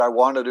I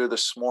want to do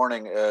this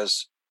morning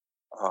is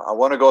I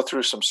want to go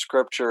through some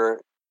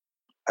scripture.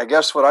 I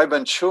guess what I've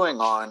been chewing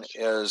on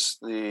is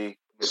the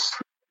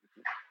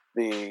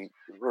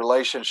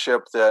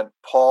relationship that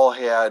Paul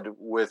had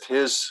with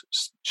his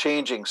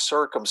changing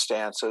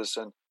circumstances.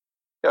 And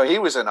he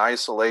was in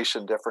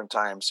isolation different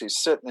times. He's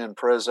sitting in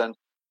prison,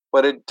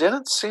 but it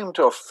didn't seem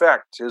to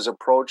affect his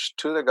approach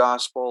to the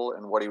gospel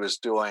and what he was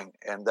doing.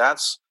 And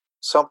that's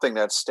something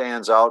that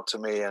stands out to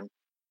me. And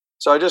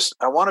so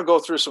I want to go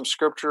through some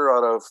scripture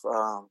out of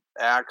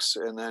Acts,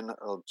 and then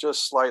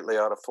just slightly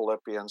out of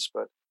Philippians,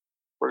 but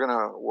we're going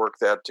to work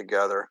that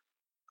together.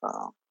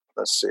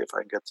 Let's see if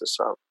I can get this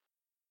up.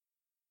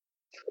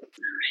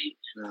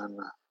 All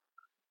right.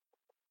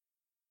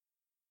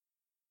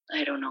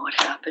 I don't know what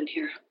happened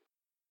here.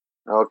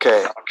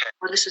 Okay.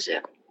 Well, this is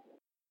it.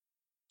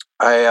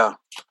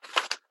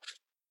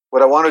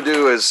 What I want to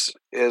do is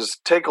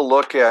take a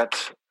look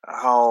at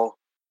how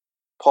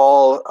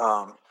Paul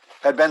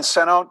had been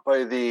sent out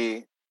by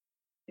the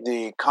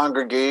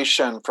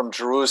congregation from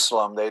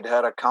Jerusalem. They'd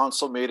had a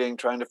council meeting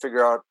trying to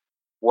figure out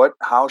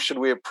how should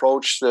we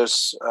approach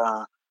this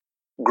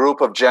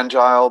group of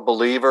Gentile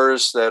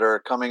believers that are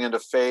coming into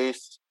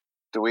faith.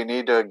 Do we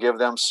need to give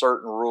them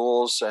certain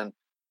rules? And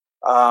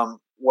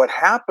what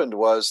happened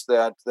was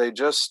that they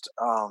just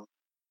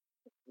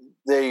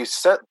they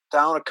set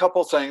down a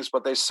couple things,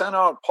 but they sent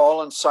out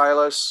Paul and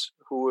Silas,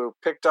 who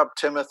picked up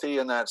Timothy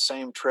in that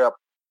same trip,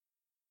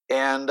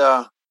 and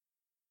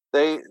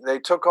they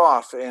took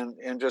off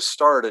and just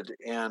started.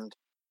 And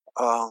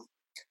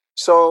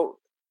so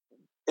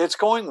it's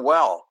going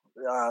well.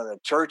 The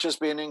church is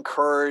being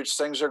encouraged,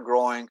 things are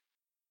growing.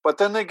 But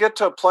then they get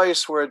to a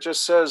place where it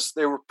just says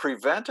they were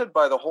prevented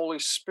by the Holy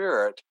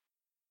Spirit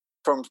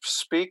from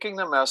speaking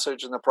the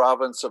message in the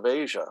province of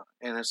Asia.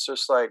 And it's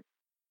just like,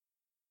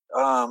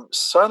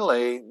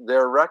 suddenly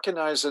they're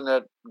recognizing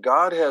that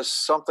God has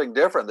something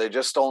different. They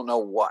just don't know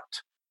what.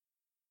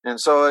 And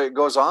so it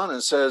goes on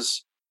and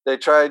says they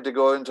tried to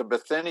go into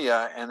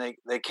Bithynia, and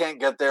they can't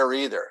get there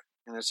either.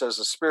 And it says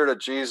the Spirit of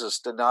Jesus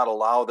did not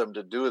allow them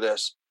to do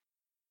this.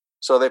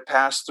 So they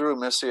passed through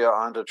Mysia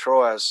onto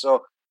Troas.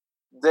 So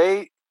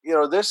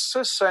this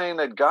is saying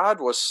that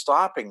God was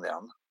stopping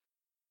them,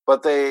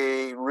 but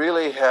they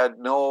really had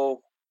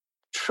no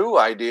true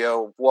idea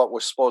of what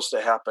was supposed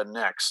to happen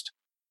next.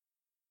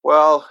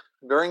 Well,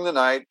 during the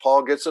night,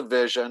 Paul gets a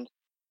vision,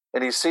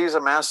 and he sees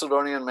a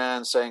Macedonian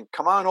man saying,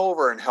 "Come on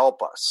over and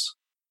help us."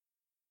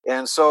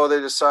 And so they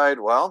decide,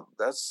 well,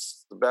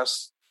 that's the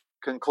best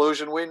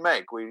conclusion we'd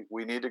make. We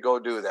need to go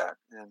do that.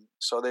 And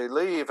so they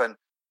leave, and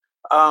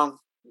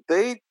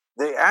they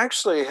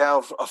actually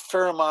have a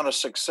fair amount of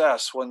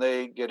success when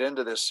they get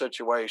into this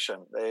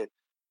situation.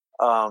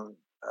 A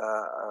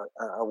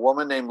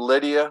woman named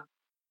Lydia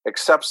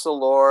accepts the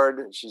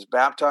Lord. She's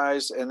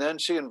baptized, and then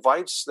she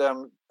invites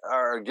them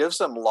or gives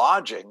them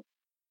lodging,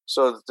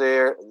 so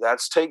that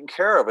that's taken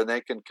care of, and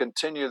they can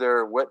continue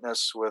their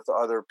witness with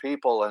other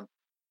people. And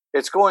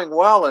it's going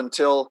well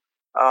until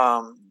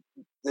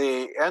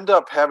they end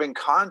up having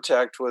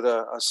contact with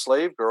a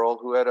slave girl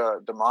who had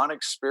a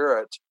demonic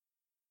spirit,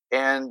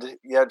 and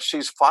yet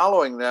she's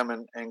following them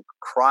and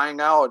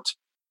crying out,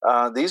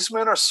 "These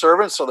men are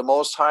servants of the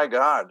Most High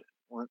God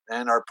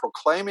and are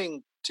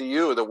proclaiming to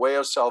you the way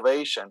of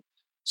salvation."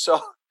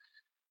 So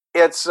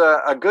it's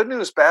a good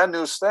news, bad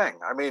news thing.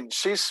 I mean,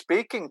 she's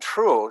speaking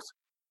truth,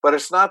 but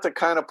it's not the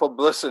kind of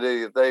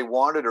publicity that they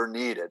wanted or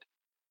needed.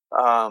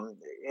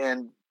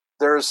 And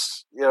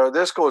there's,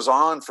 this goes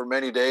on for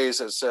many days,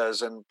 it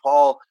says, and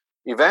Paul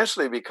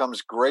eventually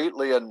becomes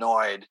greatly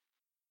annoyed.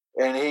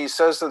 And he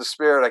says to the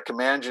Spirit, "I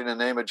command you in the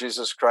name of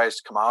Jesus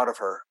Christ, come out of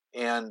her."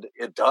 And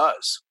it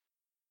does.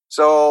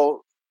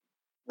 So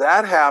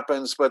that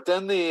happens, but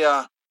then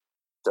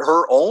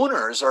her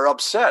owners are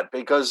upset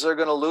because they're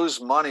going to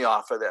lose money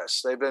off of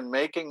this. They've been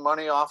making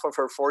money off of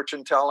her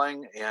fortune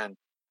telling, and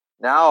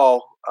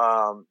now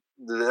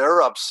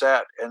they're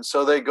upset. And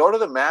so they go to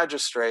the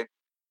magistrate,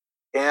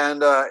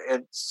 and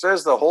it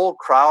says the whole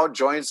crowd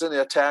joins in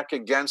the attack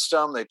against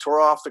them. They tore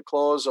off the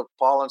clothes of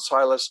Paul and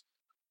Silas,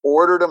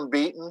 ordered them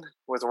beaten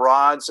with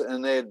rods,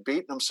 and they had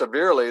beaten them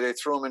severely. They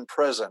threw them in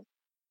prison.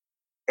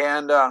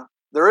 And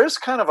there is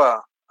kind of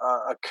a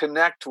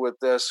connect with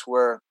this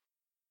where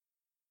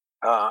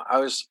I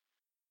was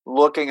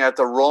looking at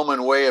the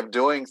Roman way of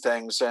doing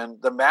things,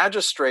 and the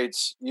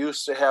magistrates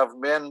used to have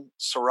men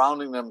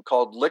surrounding them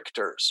called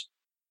lictors.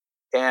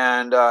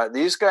 And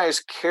these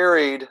guys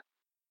carried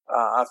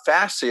a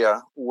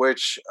fascia,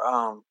 which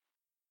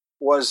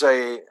was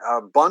a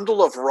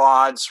bundle of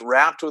rods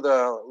wrapped with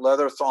a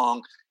leather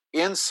thong.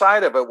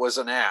 Inside of it was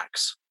an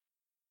axe.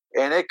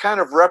 And it kind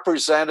of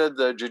represented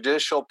the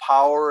judicial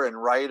power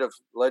and right of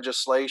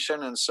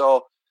legislation. And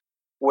so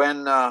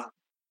when a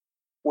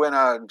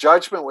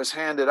judgment was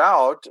handed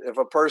out, if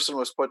a person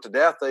was put to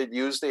death, they'd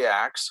use the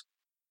axe.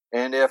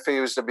 And if he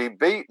was to be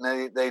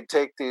beaten, they'd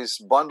take these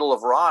bundle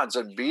of rods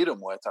and beat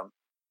him with them.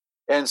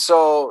 And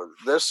so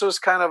this was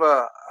kind of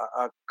a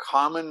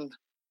common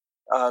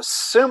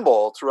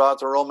symbol throughout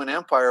the Roman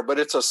Empire, but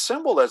it's a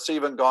symbol that's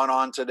even gone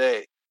on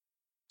today.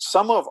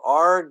 some of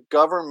our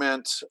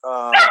government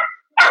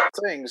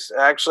things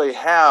actually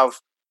have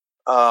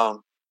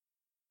um,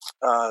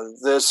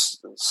 this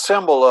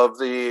symbol of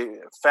the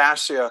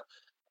fascia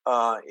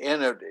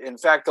in it. In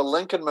fact, the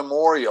Lincoln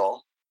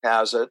Memorial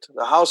has it.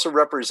 The House of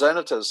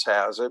Representatives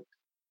has it.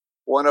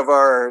 One of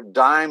our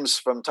dimes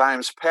from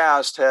times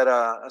past had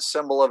a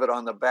symbol of it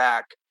on the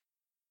back.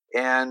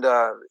 And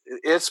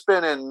it's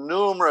been in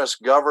numerous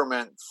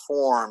government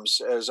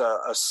forms as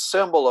a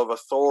symbol of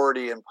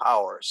authority and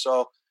power.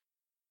 So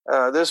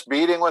this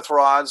beating with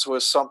rods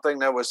was something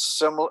that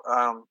was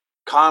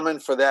common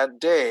for that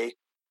day.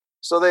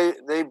 So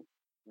they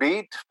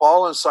beat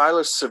Paul and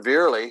Silas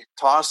severely,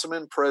 tossed them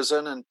in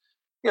prison, and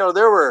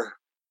there were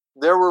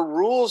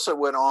rules that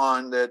went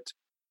on that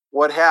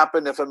what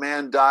happened if a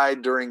man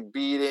died during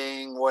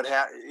beating,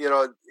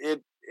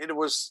 it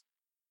was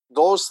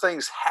those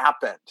things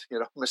happened,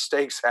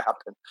 mistakes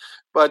happen,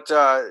 but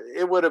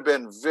it would have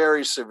been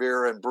very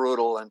severe and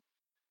brutal. And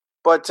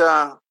but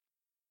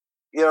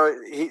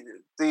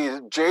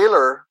the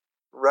jailer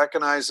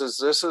recognizes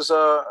this is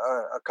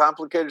a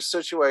complicated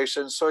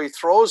situation, so he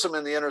throws them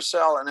in the inner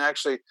cell and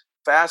actually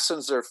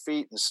fastens their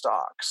feet in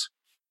stocks.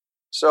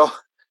 So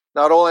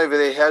not only have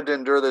they had to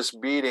endure this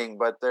beating,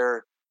 but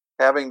they're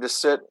having to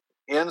sit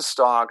in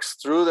stocks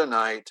through the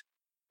night.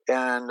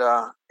 And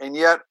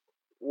yet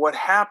what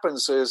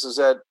happens is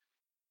that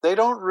they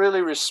don't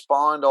really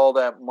respond all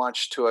that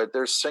much to it.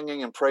 They're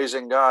singing and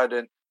praising God.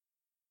 And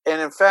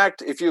in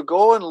fact, if you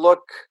go and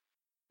look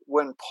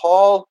when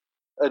Paul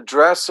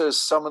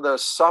addresses some of the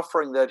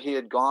suffering that he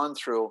had gone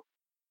through,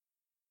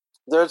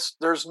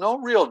 there's no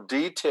real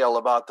detail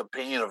about the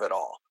pain of it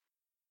all.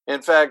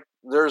 In fact,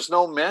 there's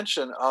no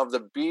mention of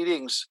the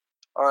beatings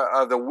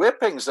or the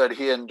whippings that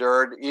he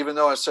endured, even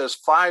though it says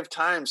 5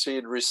 times he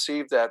had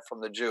received that from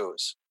the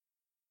Jews.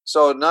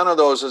 So none of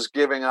those is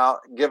given out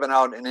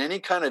in any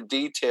kind of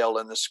detail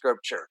in the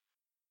scripture.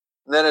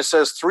 And then it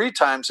says 3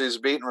 times he's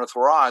beaten with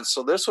rods.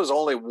 So this was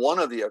only one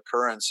of the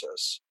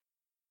occurrences.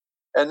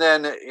 And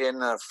then in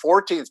the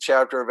 14th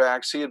chapter of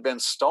Acts, he had been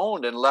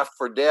stoned and left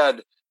for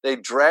dead. They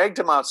dragged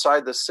him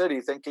outside the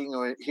city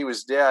thinking he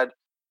was dead,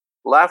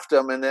 left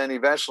him, and then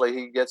eventually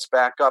he gets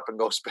back up and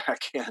goes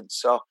back in.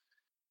 So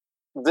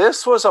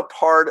this was a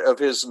part of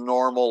his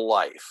normal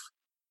life.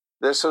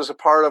 This was a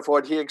part of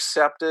what he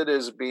accepted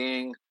as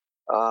being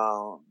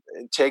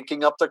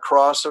taking up the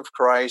cross of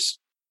Christ.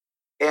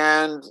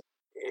 And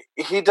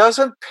he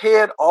doesn't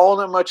pay it all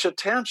that much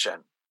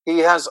attention. He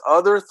has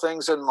other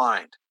things in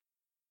mind.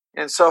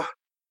 And so,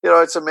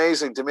 it's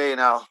amazing to me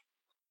now,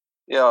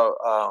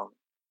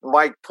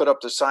 Mike put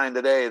up the sign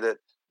today that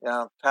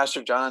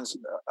Pastor John's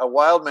a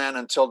wild man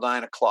until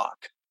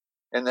 9:00.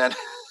 And then,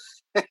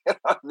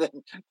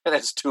 then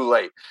it's too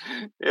late.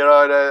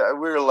 And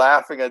we were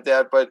laughing at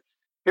that. But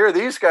here,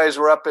 these guys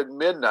were up at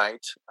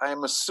midnight.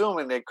 I'm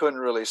assuming they couldn't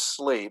really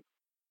sleep,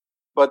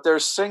 but they're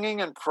singing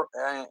and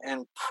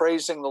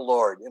praising the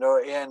Lord,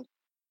 and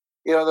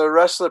the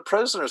rest of the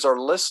prisoners are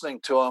listening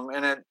to him.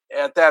 And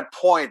at that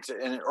point,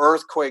 an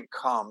earthquake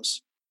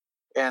comes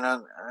and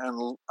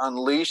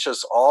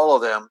unleashes all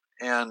of them.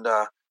 And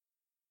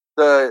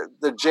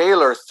the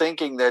jailer,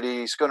 thinking that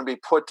he's going to be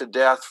put to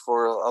death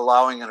for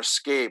allowing an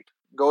escape,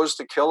 goes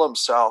to kill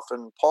himself.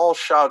 And Paul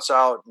shouts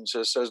out and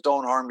just says,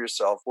 "Don't harm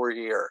yourself. We're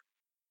here."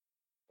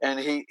 And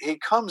he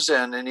comes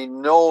in and he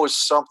knows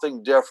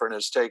something different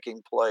is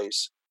taking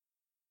place.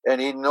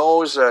 And he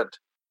knows that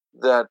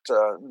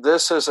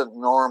this isn't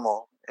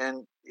normal.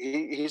 And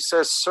he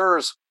says,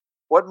 "Sirs,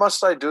 what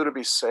must I do to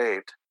be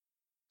saved?"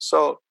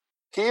 So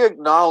he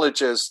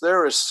acknowledges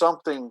there is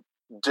something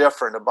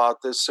different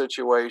about this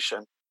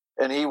situation,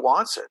 and he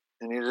wants it.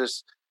 And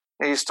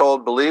he's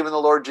told, "Believe in the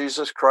Lord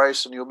Jesus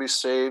Christ and you'll be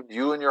saved,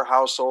 you and your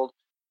household."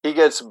 He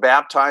gets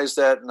baptized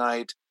that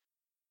night.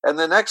 And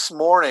the next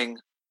morning,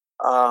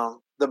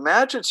 the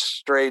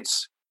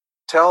magistrates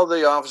tell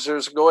the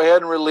officers, "Go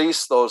ahead and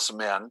release those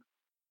men."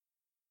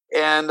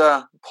 And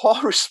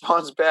Paul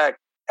responds back,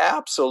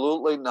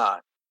 "Absolutely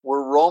not.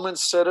 We're Roman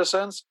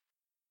citizens.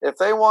 If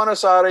they want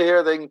us out of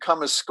here, they can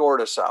come escort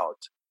us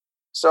out."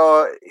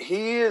 So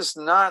he is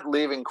not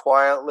leaving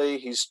quietly.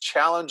 He's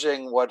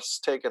challenging what's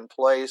taken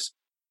place.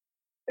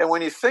 And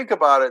when you think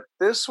about it,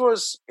 this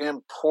was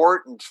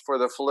important for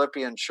the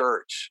Philippian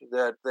church,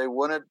 that they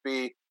wouldn't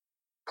be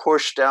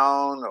pushed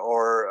down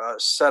or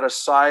set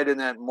aside in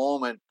that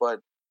moment, but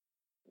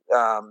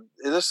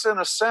this, in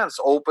a sense,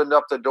 opened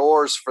up the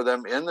doors for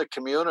them in the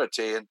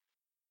community. And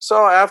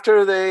so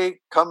after they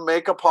come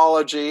make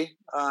apology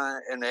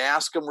and they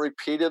ask him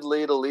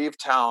repeatedly to leave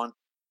town,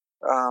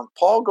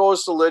 Paul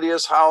goes to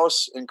Lydia's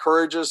house,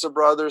 encourages the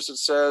brothers, it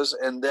says,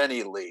 and then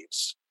he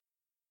leaves.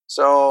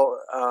 So,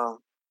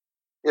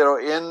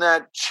 in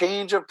that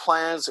change of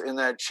plans, in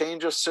that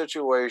change of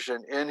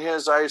situation, in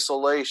his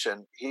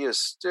isolation, he is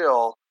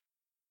still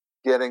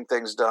getting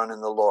things done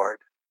in the Lord.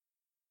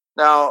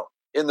 Now,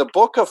 in the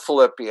book of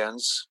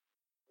Philippians,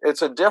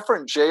 it's a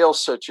different jail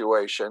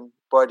situation,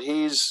 but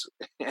he's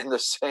in the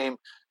same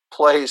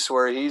place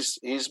where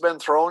he's been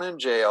thrown in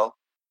jail.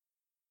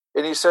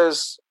 And he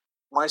says,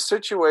 my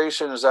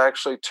situation has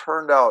actually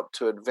turned out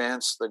to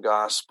advance the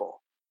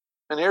gospel.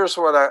 And here's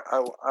what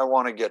I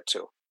want to get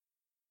to.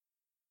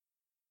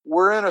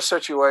 We're in a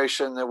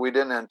situation that we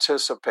didn't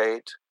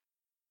anticipate.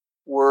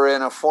 We're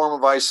in a form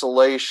of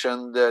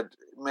isolation that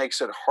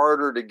makes it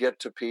harder to get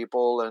to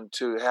people and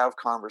to have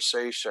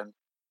conversation.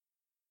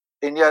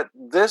 And yet,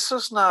 this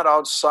is not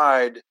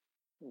outside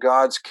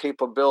God's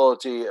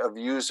capability of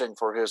using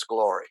for his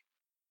glory.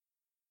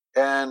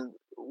 And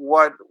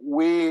what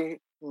we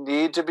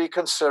need to be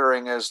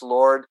considering is,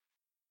 Lord,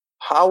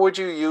 how would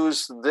you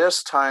use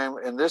this time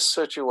in this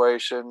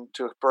situation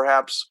to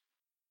perhaps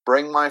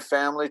bring my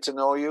family to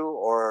know you,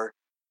 or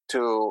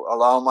to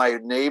allow my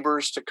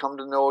neighbors to come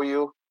to know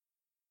you?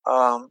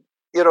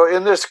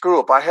 In this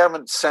group, I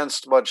haven't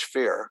sensed much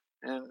fear.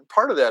 And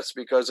part of that's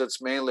because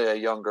it's mainly a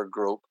younger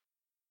group.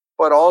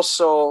 But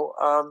also,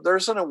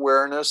 there's an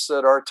awareness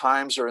that our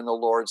times are in the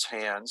Lord's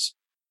hands.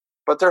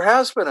 But there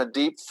has been a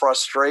deep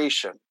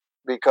frustration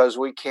because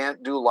we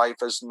can't do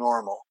life as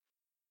normal.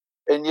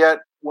 And yet,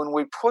 when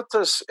we put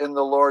this in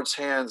the Lord's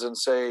hands and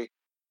say,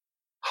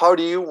 how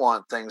do you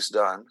want things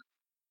done?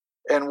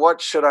 And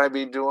what should I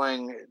be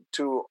doing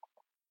to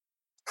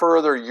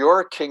further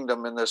your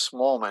kingdom in this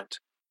moment?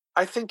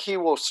 I think he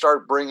will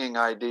start bringing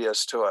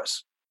ideas to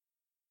us.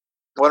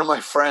 One of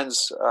my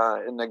friends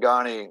in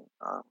Negaunee,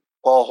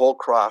 Paul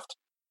Holcroft,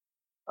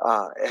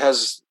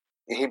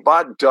 he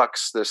bought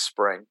ducks this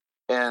spring.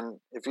 And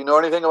if you know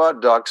anything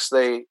about ducks,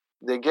 they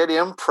get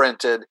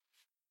imprinted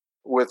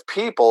with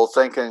people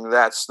thinking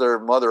that's their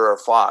mother or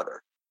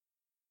father.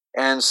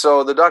 And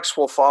so the ducks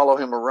will follow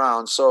him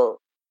around. So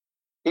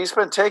he's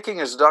been taking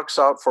his ducks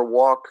out for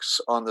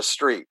walks on the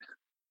street.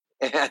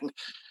 And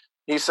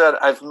he said,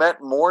 I've met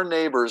more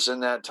neighbors in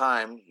that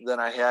time than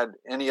I had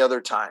any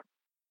other time,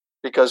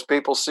 because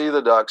people see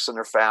the ducks and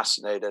they're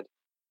fascinated.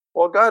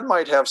 Well, God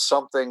might have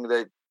something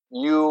that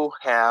you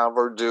have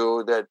or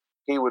do that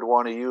he would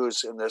want to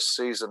use in this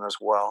season as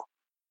well.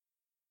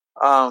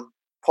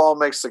 Paul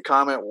makes the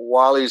comment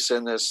while he's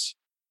in this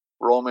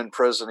Roman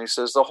prison. He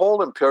says, the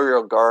whole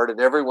imperial guard and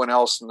everyone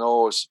else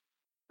knows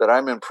that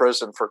I'm in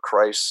prison for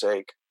Christ's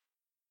sake.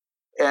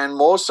 And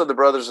most of the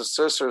brothers and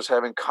sisters,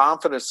 having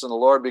confidence in the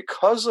Lord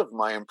because of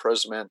my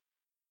imprisonment,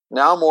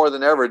 now more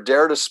than ever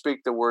dare to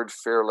speak the word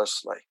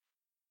fearlessly.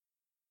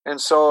 And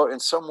so in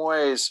some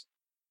ways,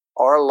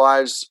 our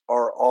lives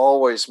are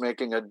always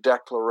making a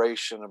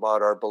declaration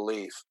about our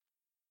belief.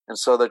 And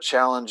so the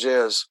challenge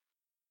is,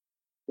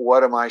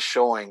 what am I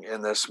showing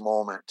in this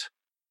moment?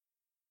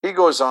 He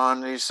goes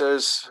on and he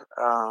says,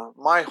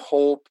 my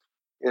hope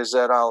is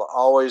that I'll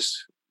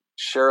always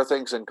share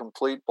things in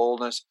complete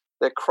boldness,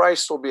 that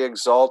Christ will be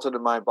exalted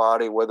in my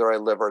body, whether I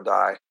live or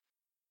die.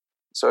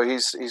 So he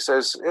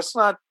says, it's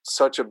not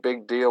such a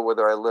big deal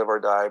whether I live or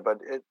die, but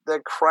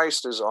that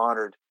Christ is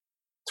honored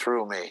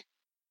through me.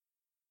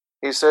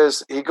 He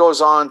says, he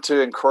goes on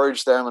to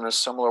encourage them in a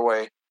similar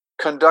way.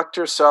 Conduct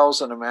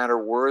yourselves in a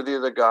manner worthy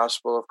of the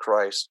gospel of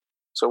Christ.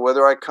 So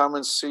whether I come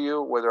and see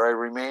you, whether I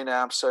remain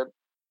absent,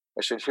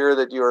 I should hear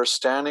that you are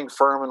standing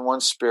firm in one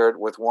spirit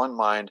with one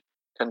mind,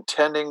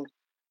 contending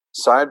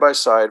side by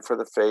side for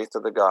the faith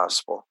of the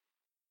gospel.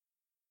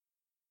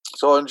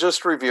 So in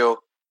just review,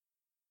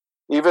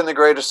 even the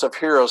greatest of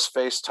heroes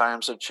faced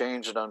times of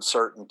change and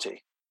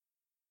uncertainty.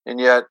 And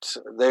yet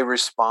they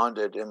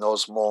responded in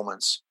those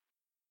moments.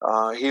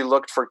 He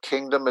looked for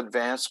kingdom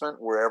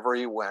advancement wherever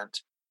he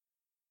went.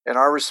 And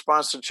our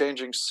response to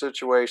changing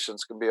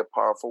situations can be a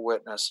powerful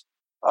witness.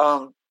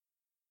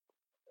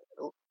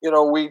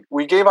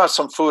 We gave out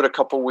some food a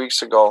couple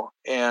weeks ago,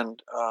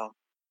 and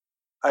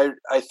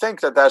I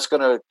think that's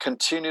going to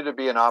continue to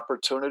be an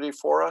opportunity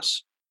for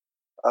us.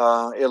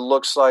 It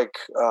looks like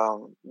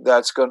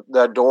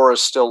that door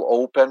is still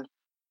open.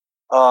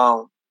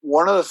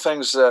 One of the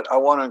things that I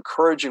want to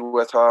encourage you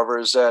with, however,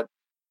 is that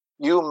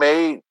you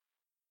may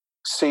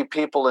see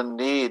people in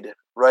need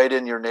right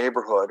in your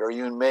neighborhood, or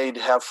you may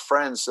have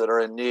friends that are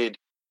in need.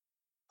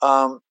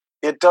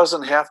 It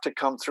doesn't have to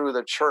come through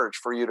the church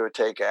for you to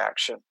take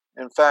action.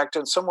 In fact,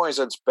 in some ways,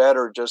 it's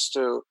better just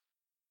to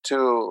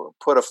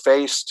put a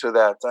face to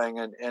that thing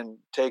and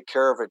take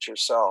care of it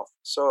yourself.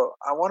 So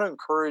I want to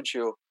encourage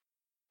you,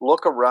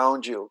 look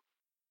around you.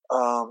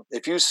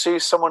 If you see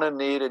someone in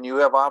need and you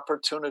have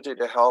opportunity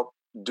to help,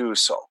 do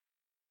so.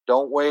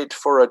 Don't wait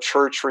for a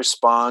church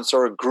response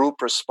or a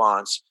group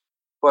response.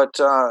 But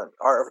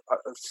our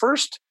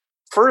first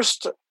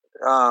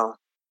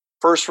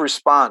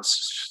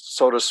response,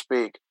 so to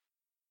speak,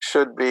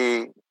 should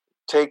be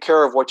take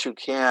care of what you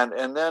can.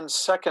 And then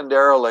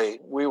secondarily,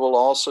 we will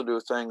also do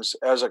things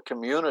as a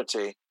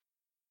community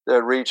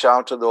that reach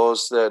out to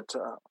those that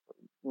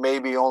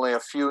maybe only a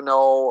few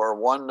know or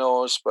one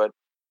knows, but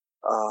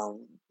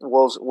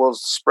we'll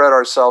spread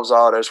ourselves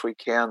out as we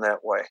can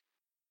that way.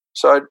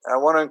 So I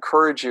want to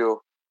encourage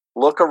you,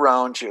 look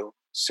around you,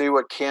 see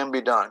what can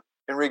be done.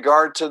 In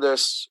regard to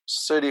this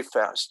City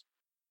Fest,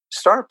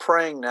 start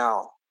praying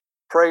now.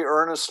 Pray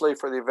earnestly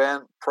for the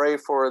event. Pray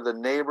for the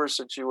neighbors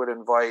that you would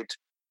invite.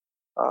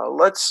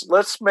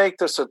 Let's make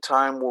this a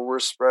time where we're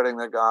spreading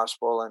the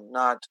gospel and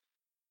not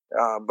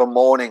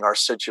bemoaning our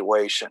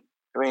situation.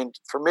 I mean,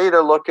 for me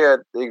to look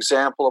at the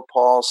example of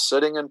Paul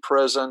sitting in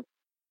prison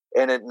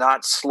and it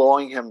not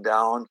slowing him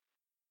down,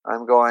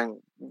 I'm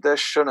going, this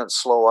shouldn't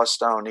slow us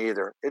down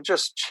either. It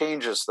just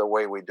changes the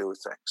way we do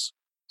things.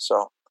 So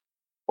I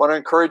want to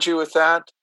encourage you with that.